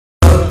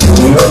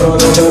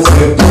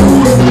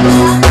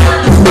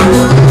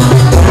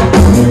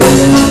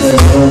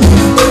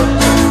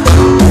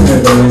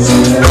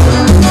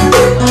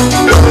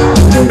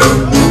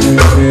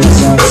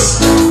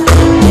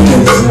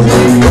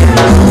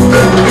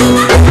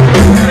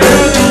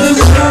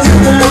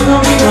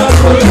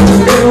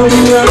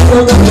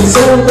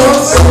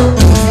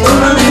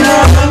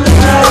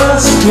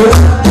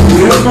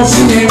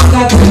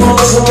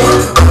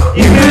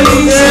Y me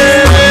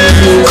dice,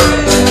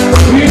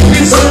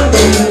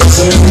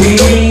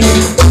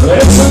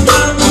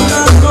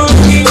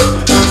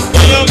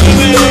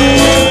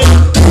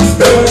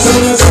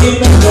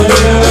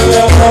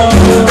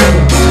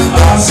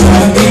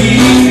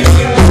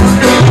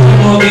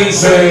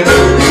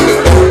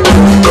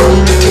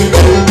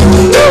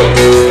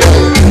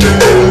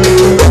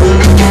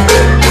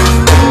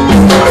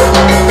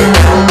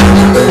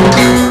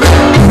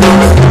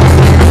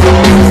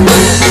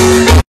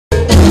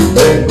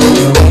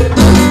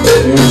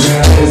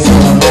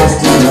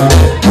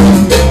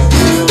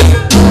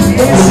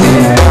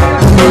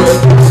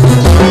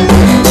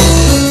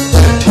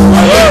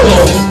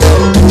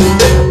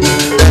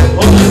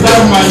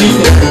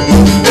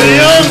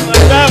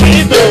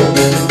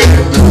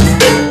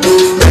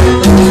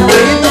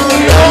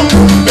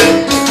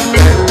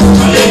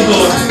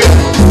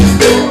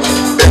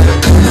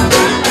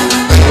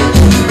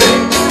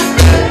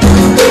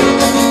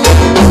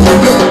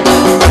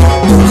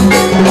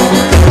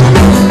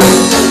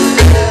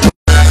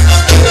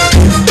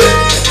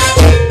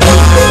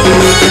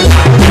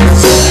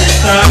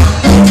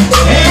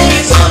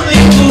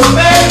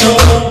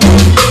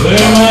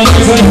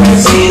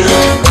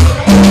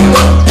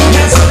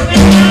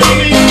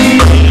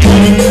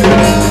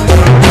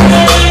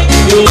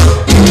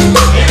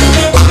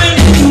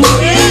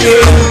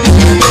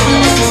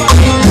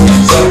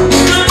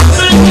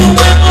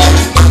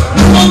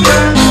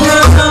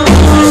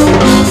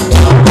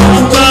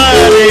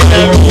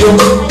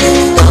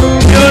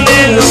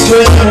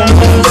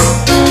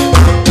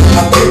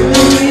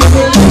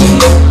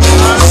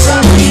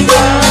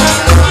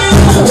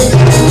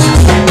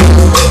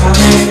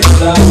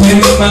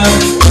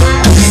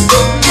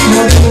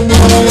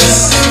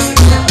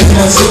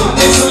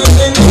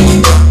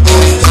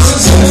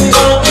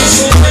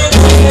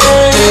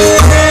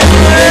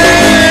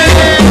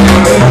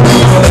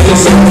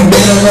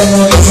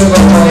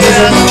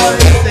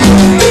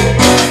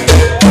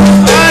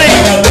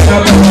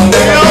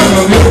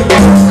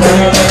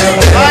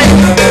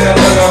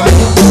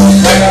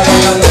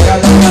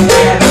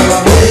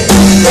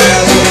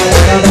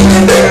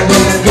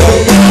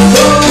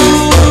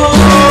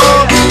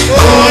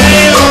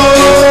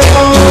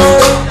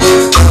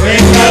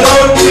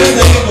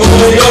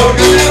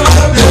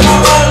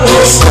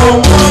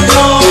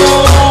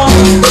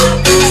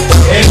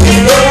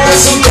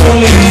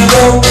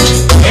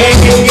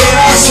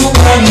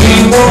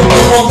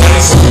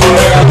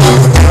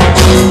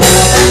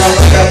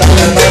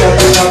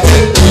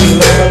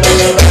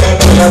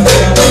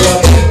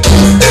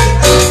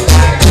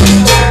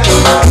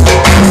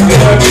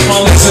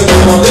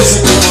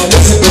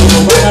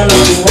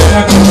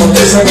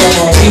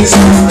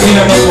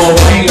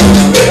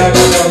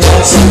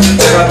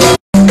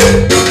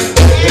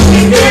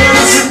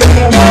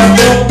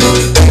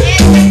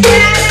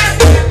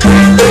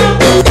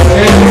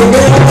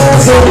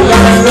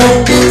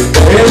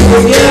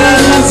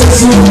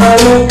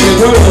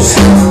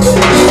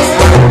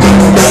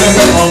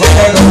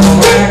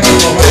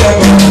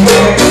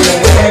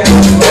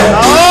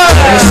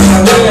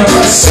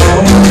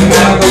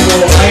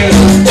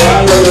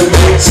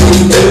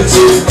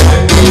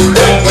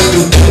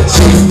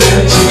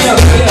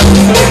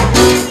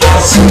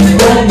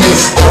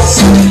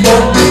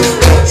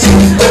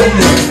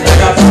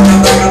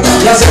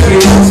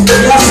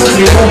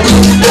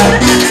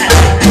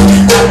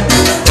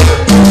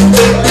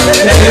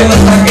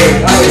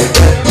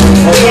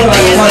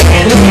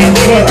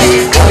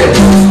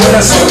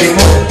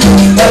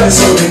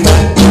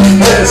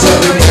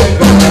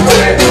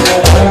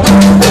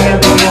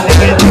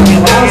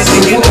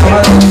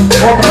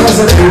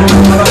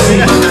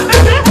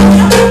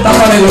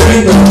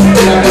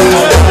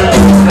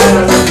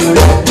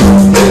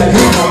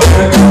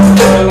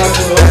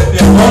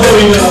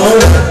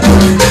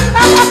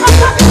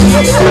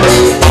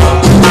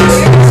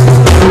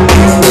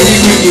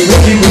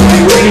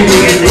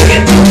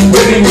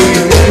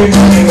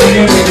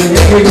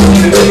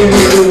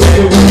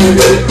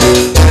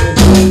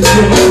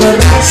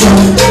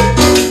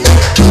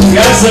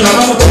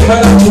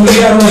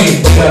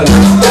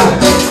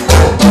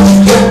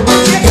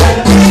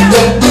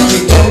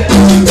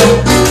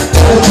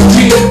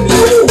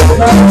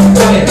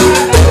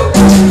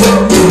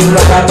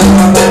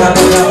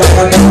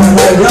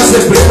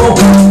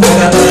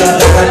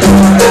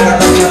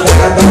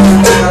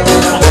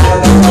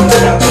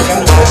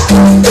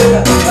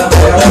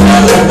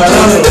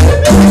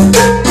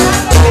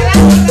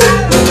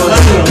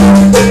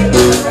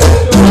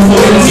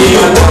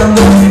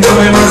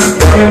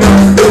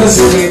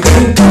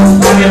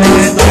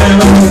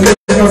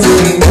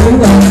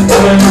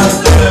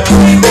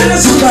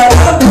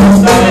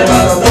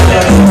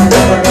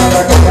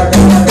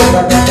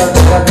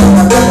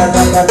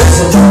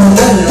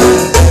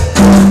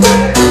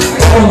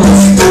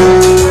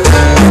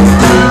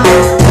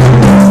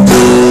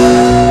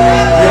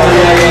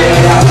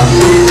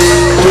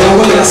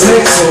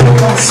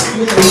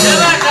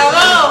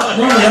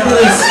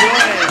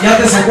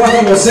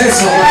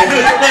 poseso.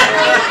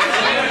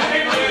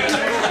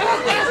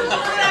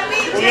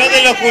 Julián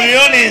de los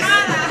culiones.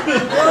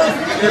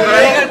 Que para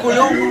ahí el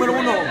culión número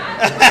 1.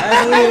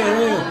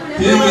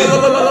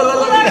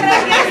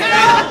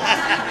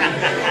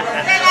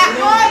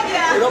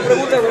 No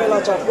preguntes de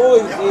la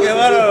chapoy. Qué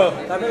bárbaro.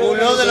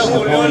 Julián de los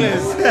culiones.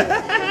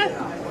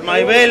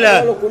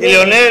 Vela y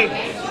Leonel.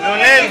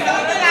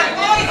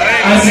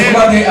 A ese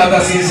cuate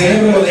hasta sin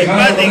cerebro lo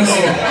dejaron con eso.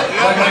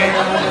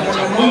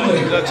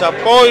 La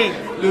chapoy.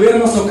 Le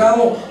hubiéramos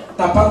tocado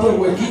tapando el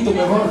huequito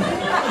mejor.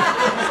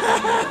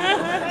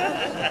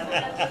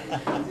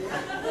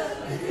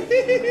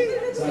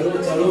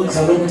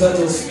 Salud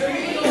muchachos.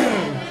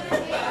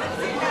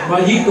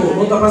 Mayito,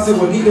 no tapaste el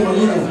huequito,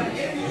 Mayito.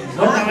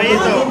 No,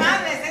 Mayito.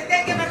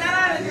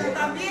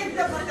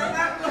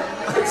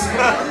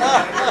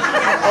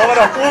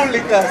 Obras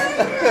públicas.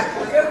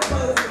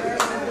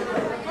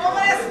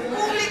 Obras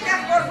públicas,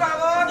 por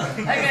favor.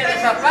 Hay que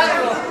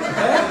destaparlo.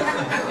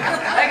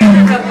 Hay que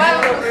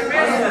destaparlo primero.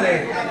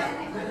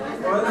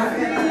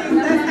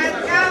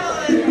 Destacado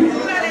de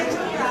una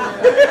lechuga.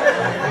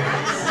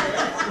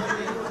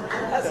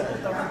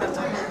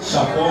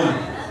 Chapón.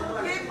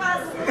 ¿Qué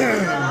pasó? O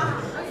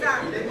sea,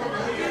 ¿qué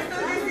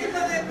estoy diciendo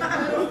de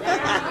malo?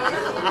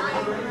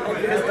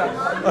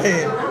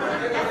 Oye,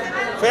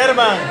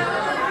 Ferman.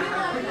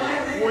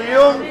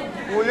 Julián,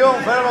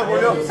 Ferman,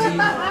 Julián.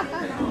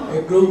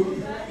 El club.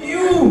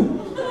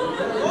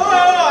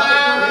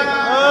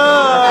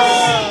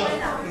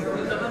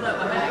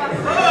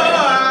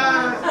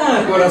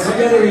 Corazón,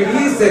 ya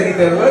reviviste, ni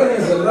te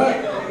duermes, ¿verdad?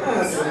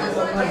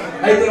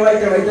 Ahí te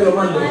lo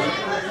mando.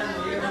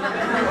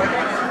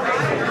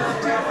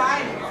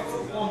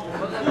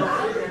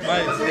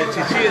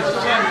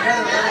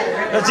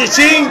 El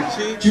chichín.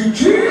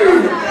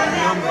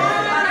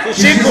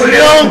 Chichín,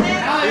 Julián.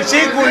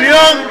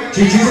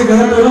 Chichín se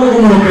queda pegado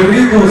como los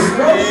perritos.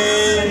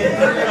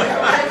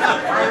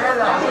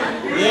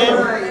 Bien.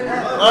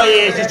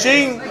 Oye,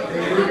 chichín.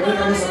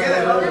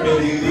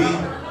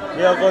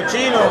 Viejo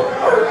cochino.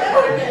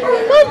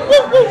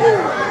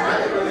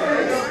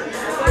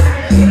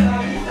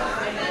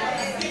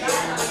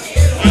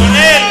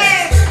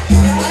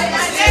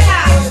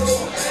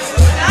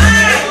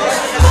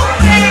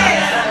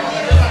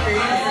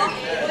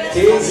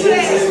 Sí.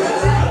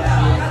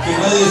 Que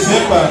nadie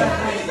sepa.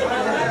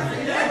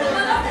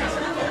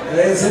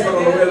 Nadie sepa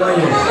cuando voy al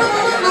baño.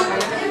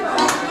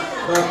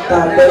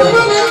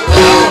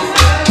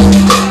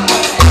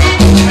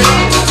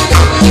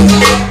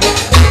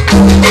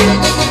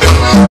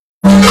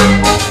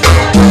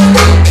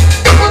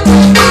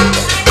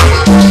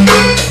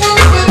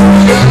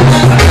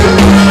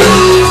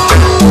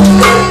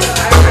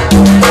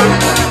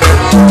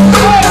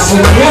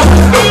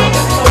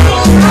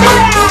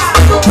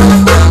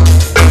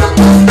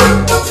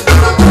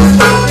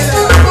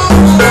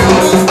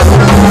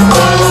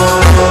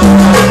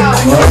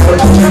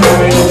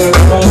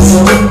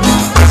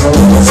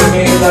 Solo se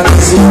me da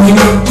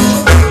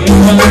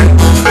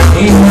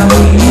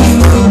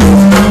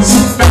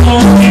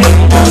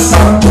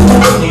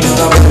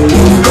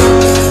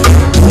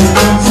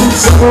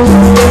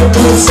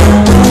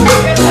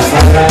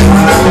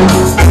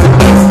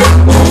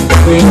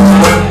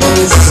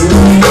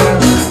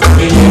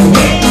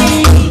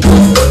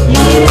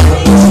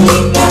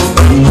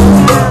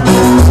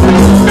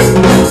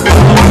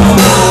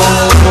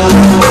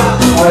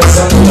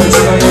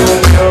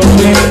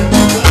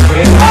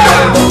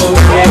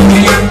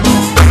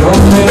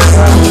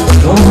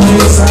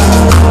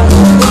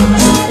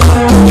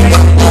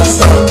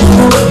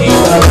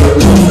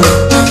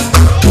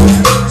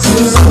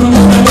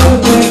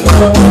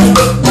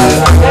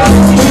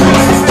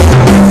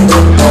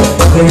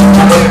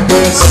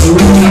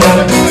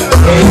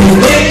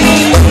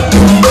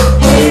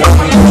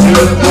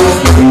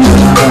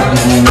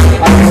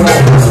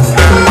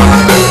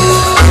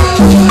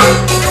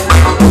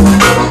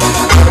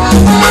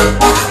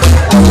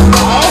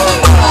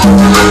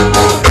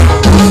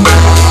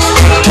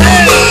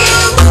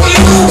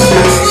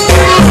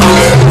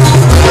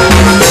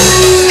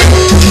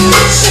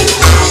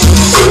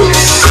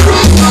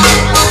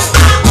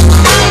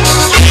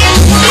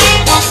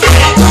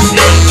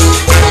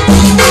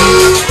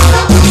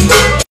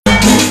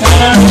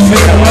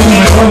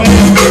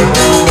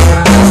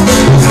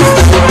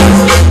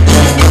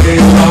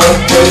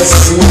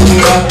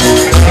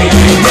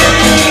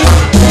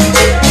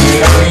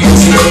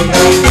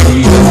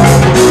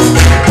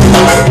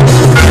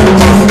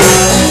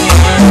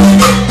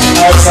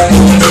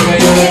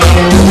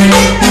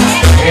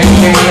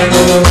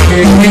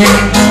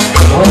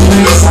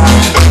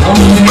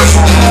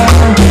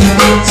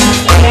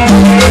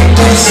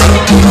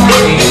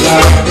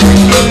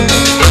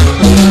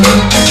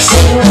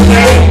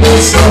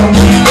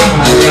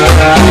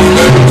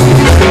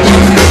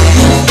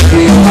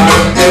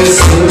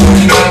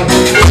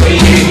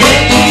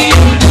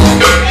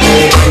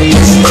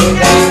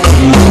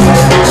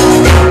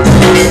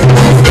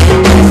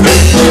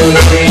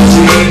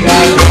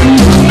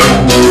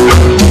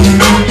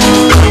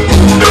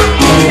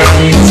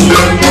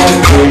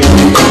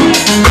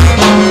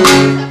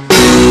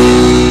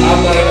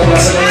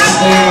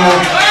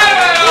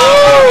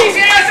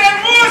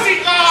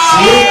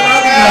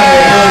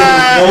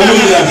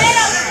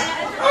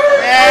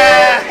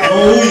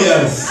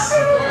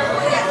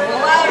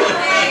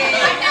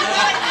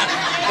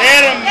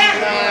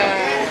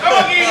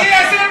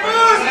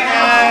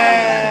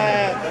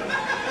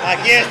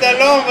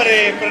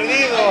el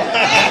perdido.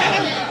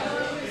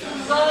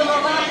 Solo va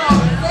para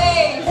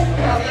 6.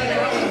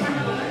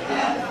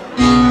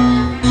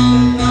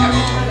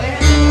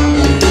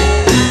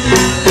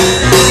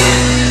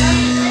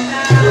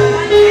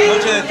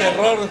 Noche de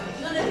terror.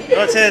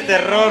 Noche de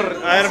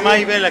terror. A ver,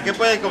 May Vela, ¿qué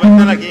puede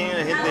comentar aquí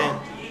la gente?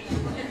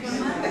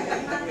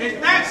 El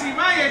taxi,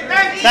 May, el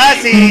taxi.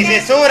 Taxi,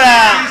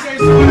 censura.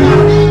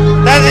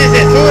 Censura. Taxi,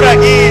 censura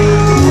aquí.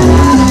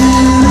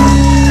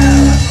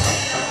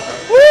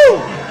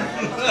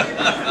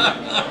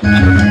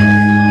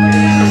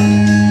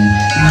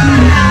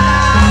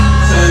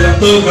 Se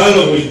adelantó el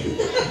Halloween.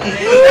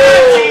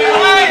 Taxi,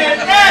 May, el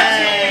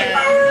taxi.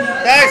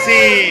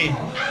 Taxi.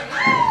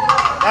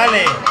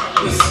 Dale.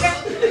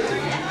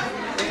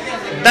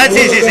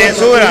 Taxi, si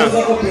censura.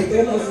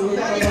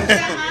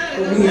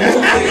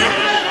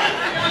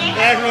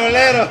 Es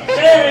molero.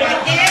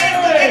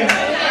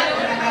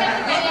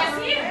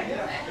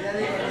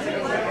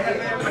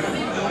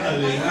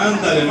 Ándale,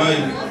 ándale, May.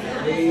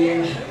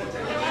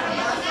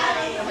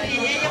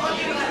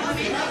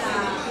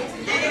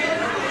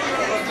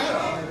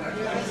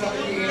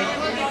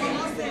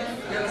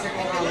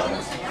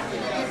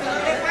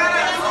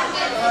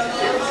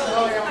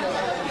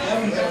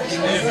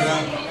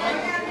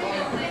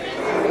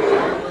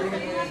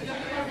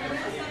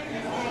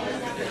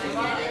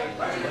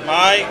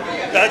 May,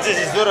 taxi,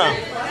 censura.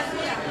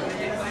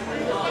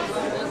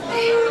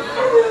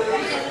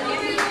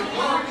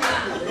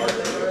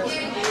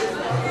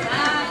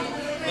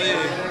 Oye,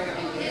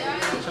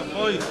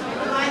 Chapoy.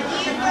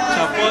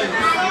 Chapoy.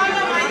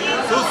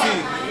 Susi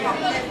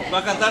va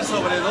a cantar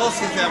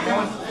sobredosis de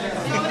amor.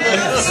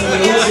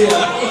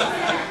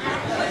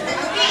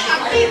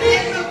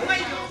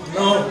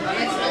 No.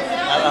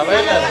 A la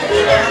vela.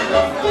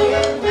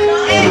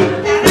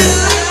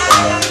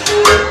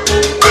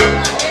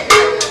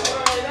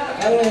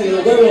 Háblame de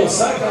los huevos,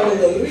 sácalo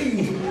del ring.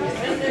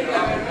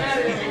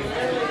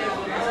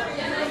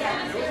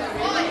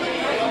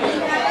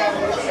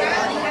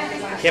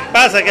 ¿Qué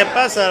pasa? ¿Qué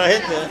pasa la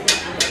gente?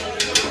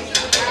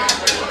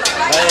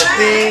 Vaya,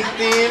 tin,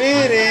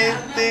 tirirín,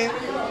 tin.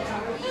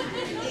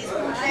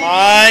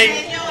 May.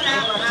 Señora,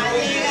 ha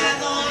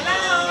llegado la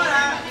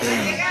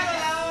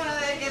hora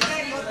de que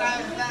tengo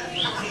tanta.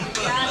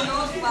 Ya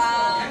nos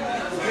vamos.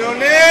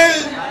 Lionel.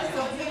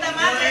 Puta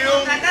madre,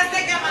 contrataste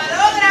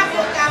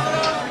camarógrafo,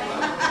 cabrón.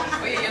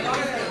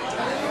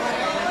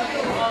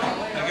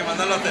 Hay que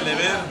mandarlo a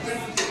Telever.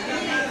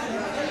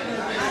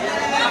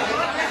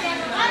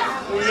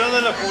 Julión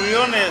de los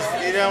Juliones,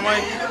 diría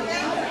May.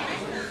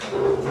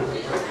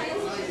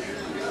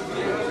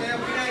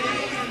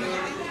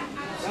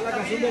 La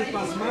canción del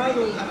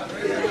pasmado.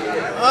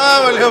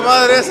 Ah, valió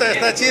madre, esa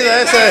está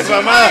chida, esa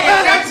desfamada.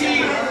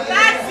 Taxi.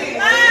 ¡Taxi,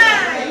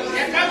 May!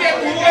 Ya cambia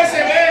tu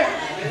USB.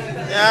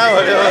 Ya,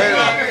 valió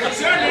madre.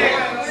 Canciones.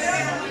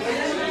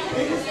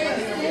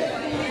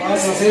 Vamos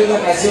a hacer una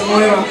canción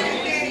nueva.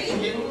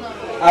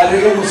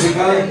 Arreglo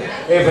musical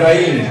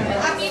Efraín.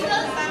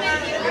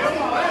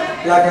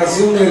 La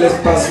canción del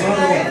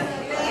espasmado.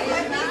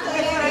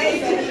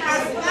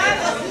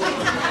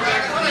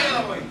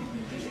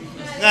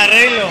 Un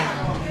arreglo.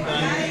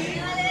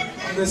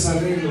 Un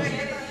desarreglo.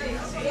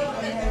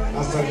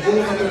 Hasta el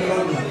culo no te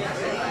grande.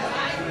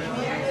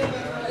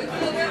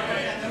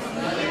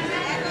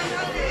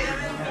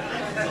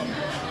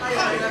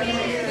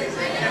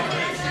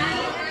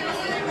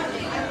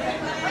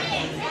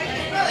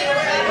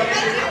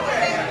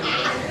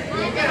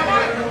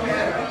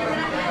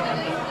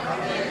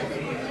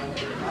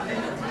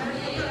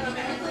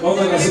 Vamos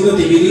a la canción de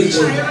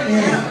Tibiriche.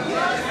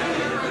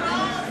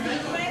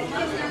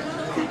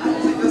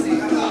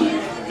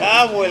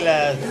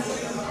 Abuelas.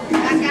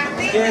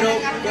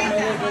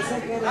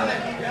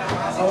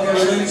 Vamos a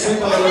ver,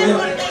 siéntala bien.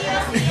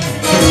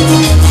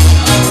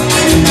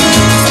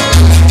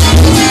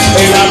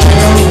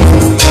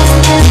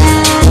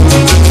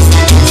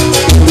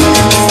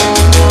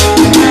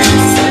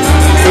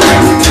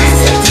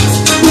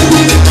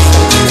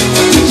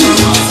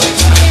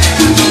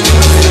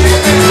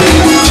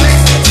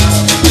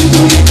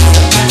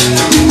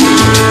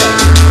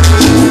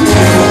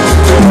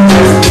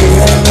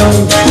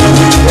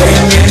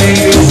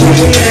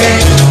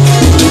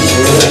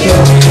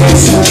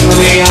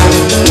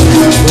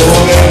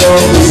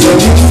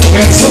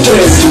 Super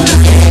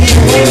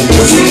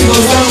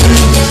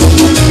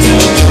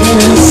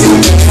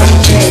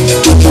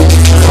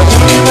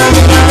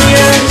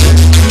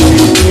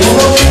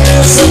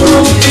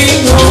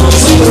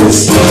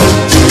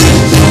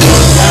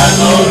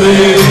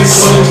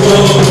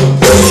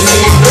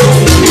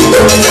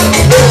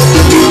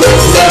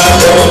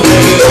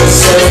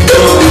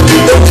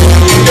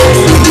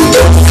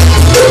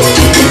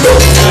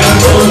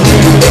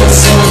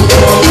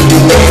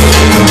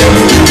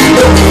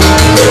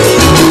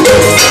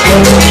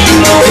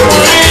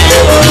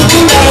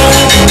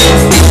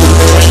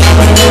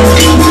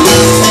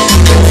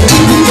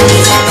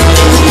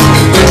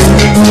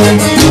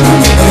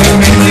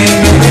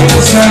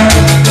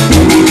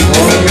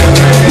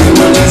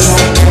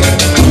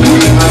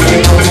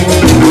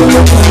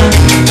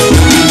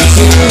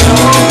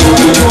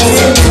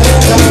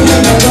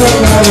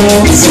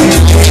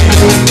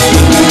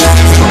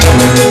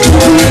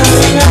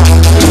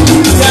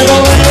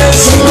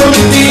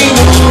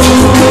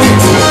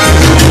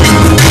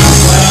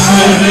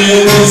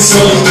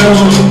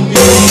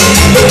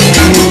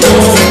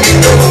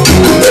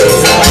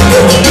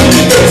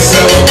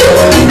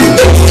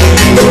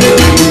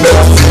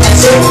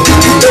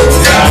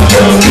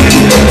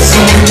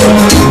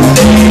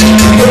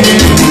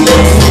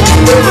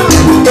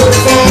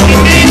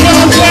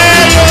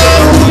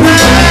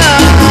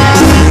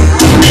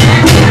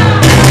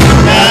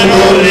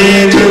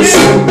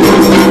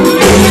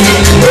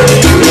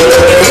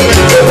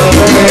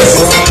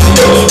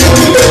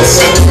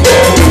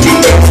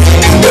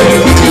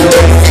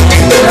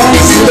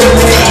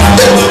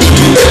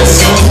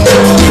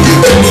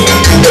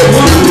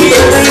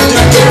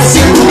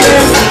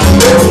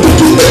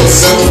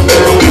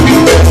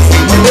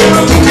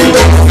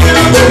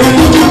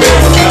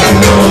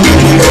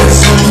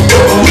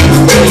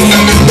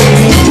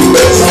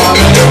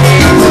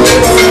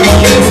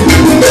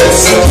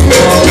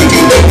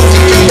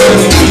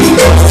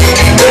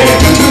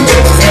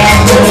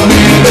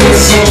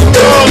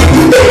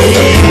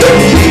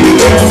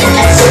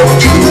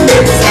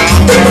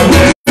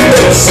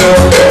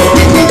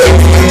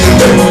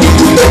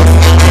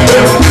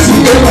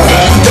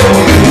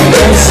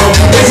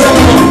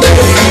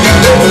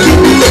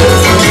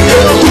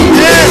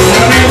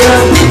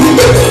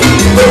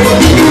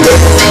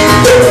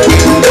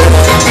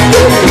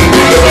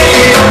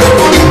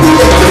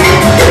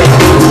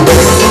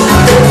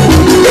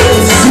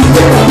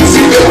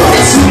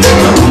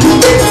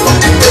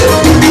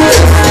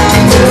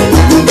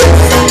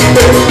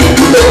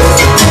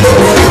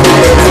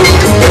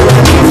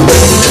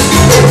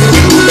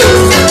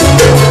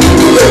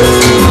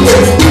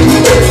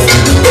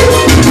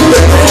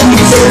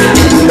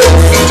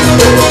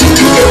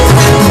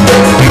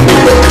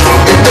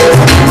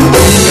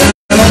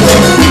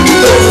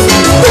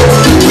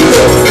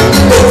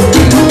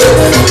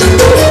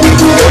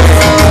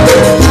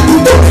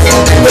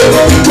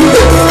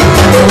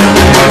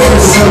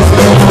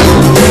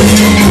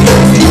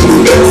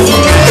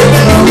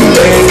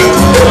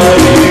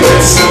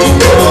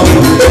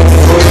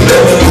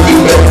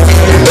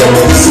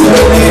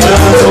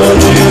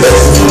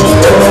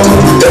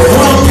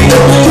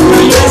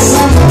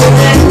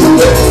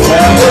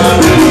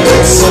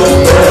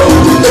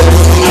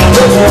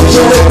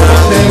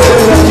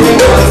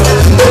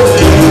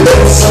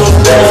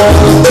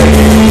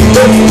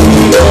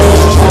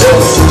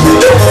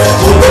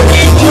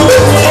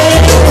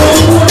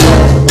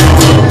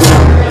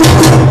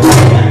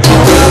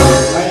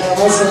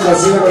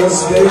Así con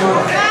ese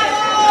tema.